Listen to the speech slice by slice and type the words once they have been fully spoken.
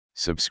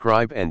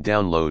Subscribe and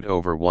download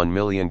over 1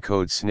 million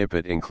code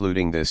snippet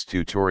including this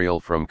tutorial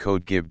from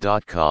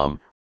codegive.com,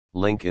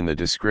 link in the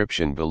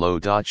description below.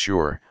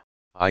 Sure,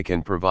 I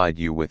can provide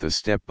you with a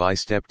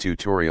step-by-step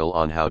tutorial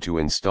on how to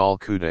install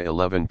CUDA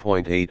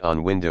 11.8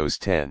 on Windows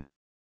 10.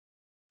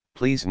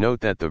 Please note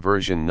that the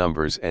version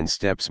numbers and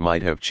steps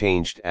might have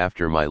changed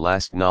after my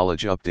last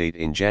knowledge update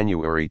in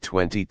January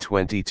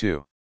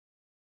 2022.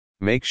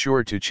 Make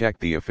sure to check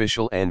the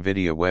official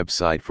NVIDIA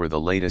website for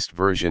the latest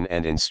version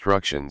and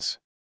instructions.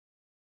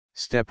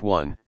 Step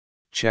 1.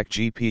 Check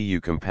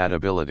GPU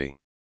compatibility.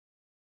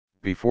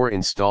 Before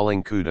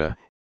installing CUDA,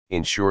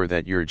 ensure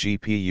that your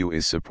GPU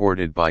is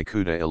supported by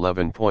CUDA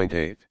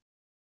 11.8.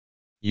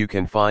 You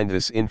can find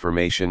this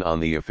information on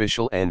the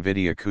official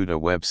NVIDIA CUDA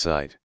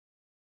website.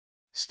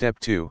 Step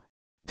 2.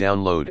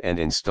 Download and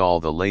install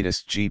the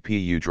latest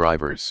GPU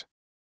drivers.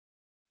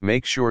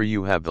 Make sure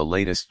you have the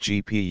latest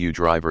GPU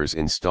drivers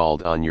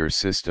installed on your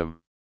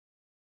system.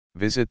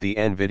 Visit the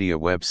NVIDIA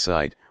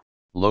website,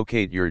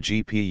 locate your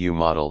GPU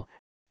model,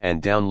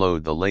 and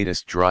download the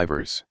latest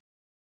drivers.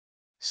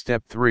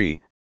 Step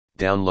 3.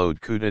 Download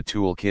CUDA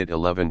Toolkit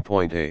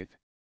 11.8.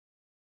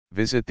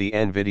 Visit the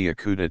NVIDIA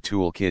CUDA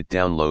Toolkit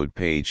download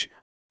page,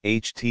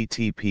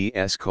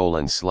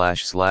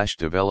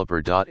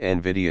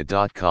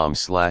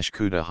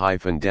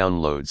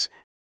 https://developer.nvidia.com/CUDA-downloads,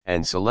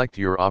 and select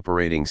your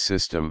operating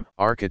system,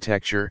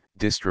 architecture,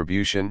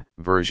 distribution,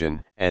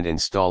 version, and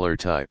installer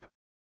type.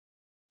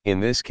 In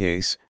this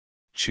case,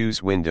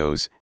 choose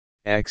Windows,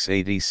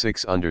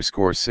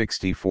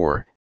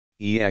 x86_64,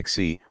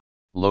 exe,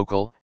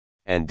 local,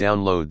 and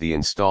download the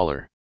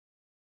installer.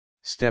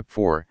 Step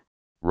 4.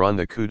 Run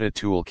the CUDA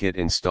Toolkit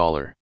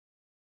installer.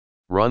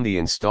 Run the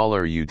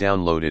installer you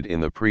downloaded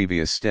in the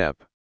previous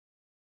step.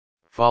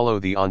 Follow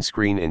the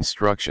on-screen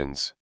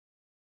instructions.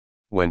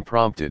 When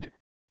prompted,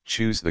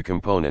 choose the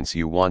components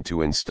you want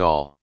to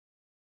install.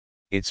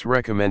 It's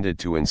recommended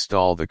to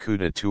install the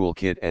CUDA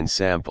Toolkit and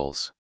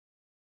samples.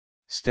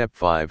 Step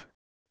 5.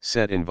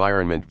 Set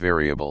environment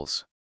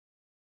variables.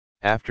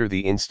 After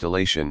the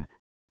installation,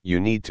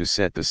 you need to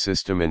set the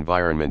system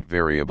environment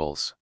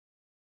variables.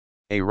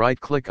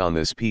 Right-click on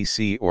this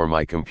PC or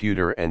my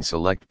computer and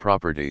select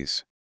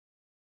Properties.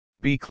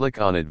 Click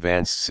on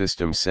Advanced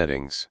System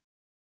Settings.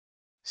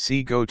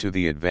 Go to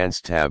the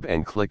Advanced tab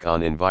and click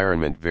on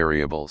Environment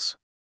Variables.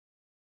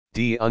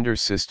 Under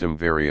System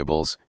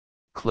Variables,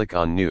 click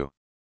on New.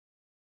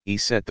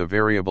 Set the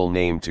variable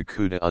name to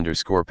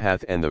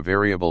CUDA_path and the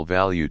variable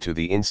value to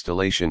the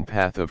installation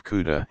path of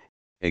CUDA,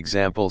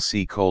 example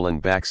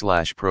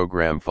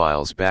C:\program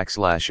files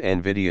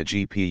 \NVIDIA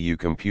GPU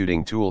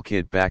Computing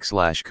Toolkit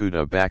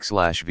 \CUDA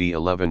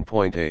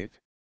 \V11.8.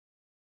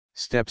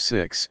 Step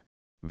 6.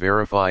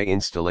 Verify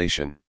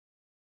installation.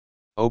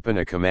 Open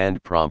a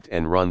command prompt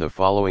and run the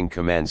following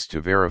commands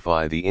to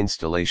verify the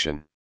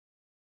installation.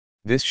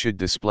 This should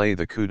display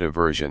the CUDA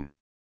version.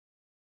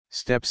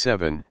 Step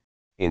 7.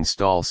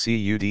 Install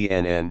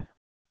cuDNN,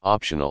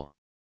 optional.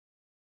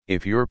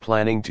 If you're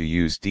planning to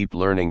use deep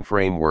learning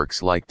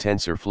frameworks like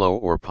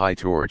TensorFlow or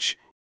PyTorch,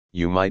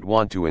 you might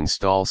want to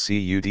install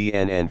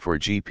cuDNN for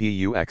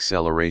GPU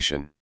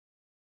acceleration.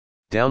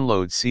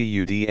 Download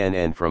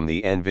cuDNN from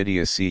the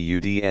NVIDIA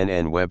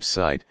cuDNN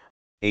website,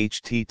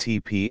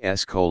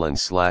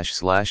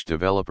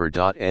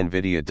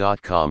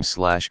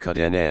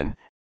 https://developer.nvidia.com/cuDNN,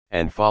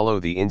 and follow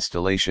the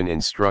installation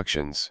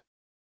instructions.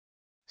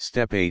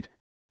 Step 8.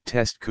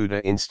 Test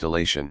CUDA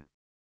installation.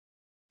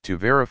 To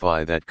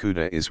verify that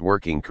CUDA is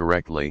working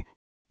correctly,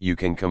 you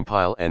can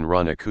compile and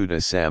run a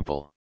CUDA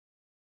sample.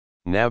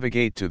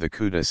 Navigate to the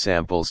CUDA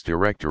samples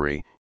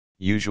directory,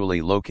 usually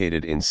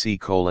located in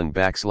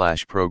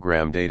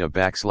C:\ProgramData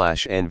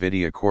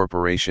 \NVIDIA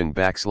Corporation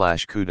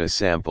 \CUDA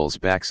samples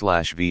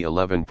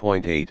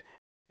 \V11.8,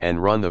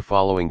 and run the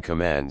following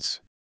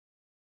commands.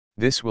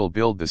 This will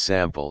build the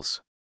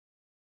samples.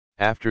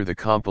 After the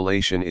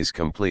compilation is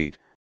complete,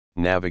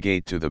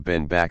 navigate to the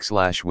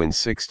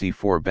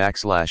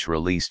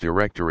bin/win64/release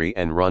directory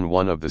and run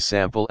one of the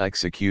sample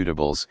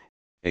executables,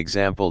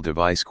 example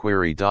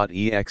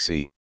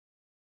devicequery.exe.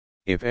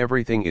 If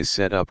everything is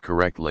set up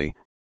correctly,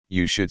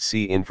 you should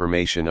see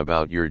information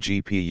about your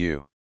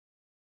GPU.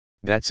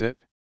 That's it.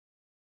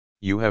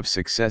 You have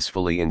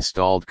successfully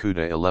installed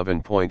CUDA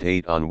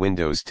 11.8 on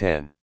Windows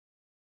 10.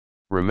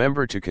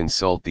 Remember to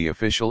consult the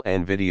official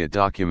NVIDIA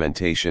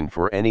documentation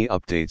for any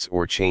updates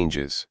or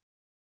changes.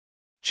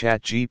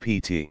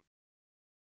 ChatGPT